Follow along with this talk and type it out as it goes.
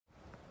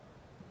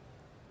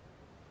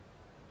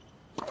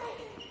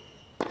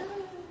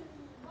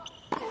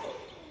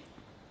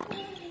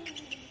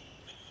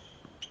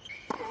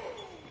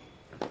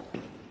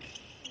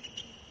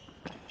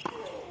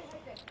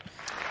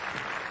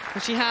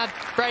She had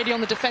Brady on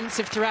the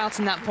defensive throughout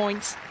in that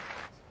point.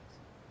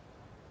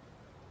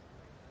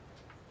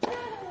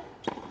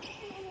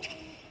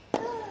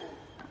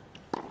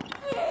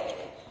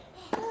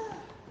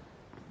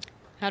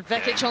 Had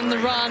Vekic on the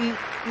run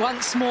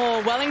once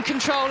more, well in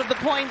control of the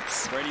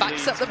points,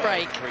 backs up the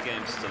break. 3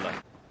 games to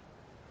left.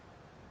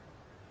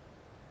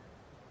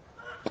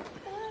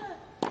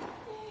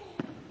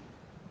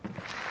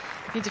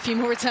 Needs a few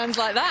more returns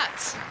like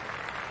that.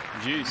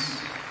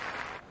 Juice.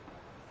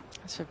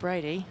 As for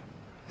Brady,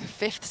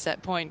 5th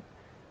set point.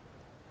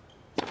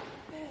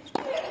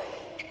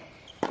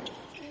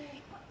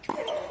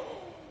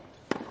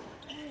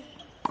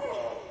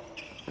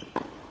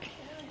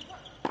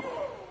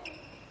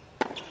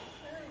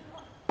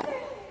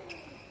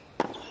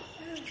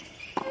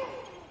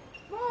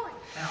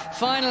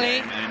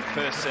 Finally,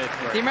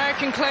 the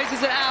American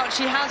closes it out.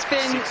 She has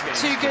been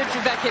too good for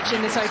Vekic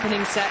in this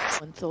opening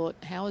set. And thought,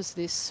 how is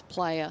this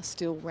player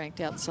still ranked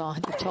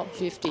outside the top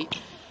 50?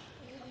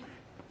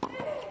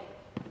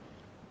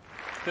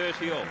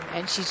 30 all.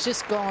 And she's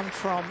just gone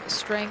from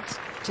strength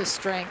to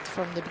strength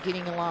from the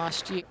beginning of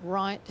last year.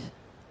 Right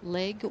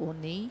leg or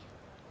knee.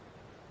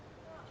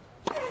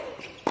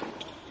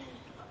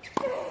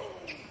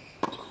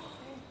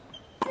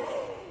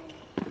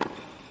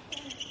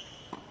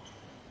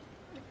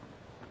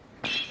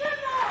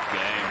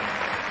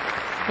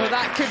 Well,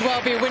 that could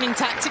well be a winning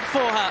tactic for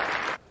her.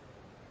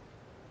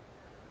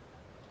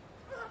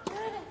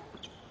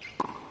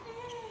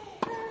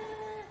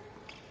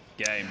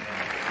 Game.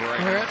 Great.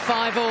 We're at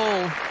 5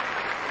 all.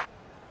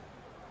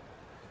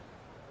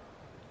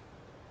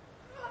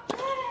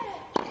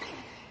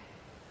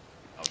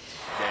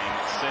 Game.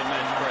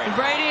 Brady.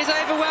 Brady is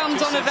overwhelmed.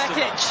 Donna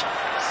Vekic.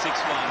 6-1,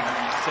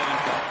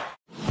 7-5.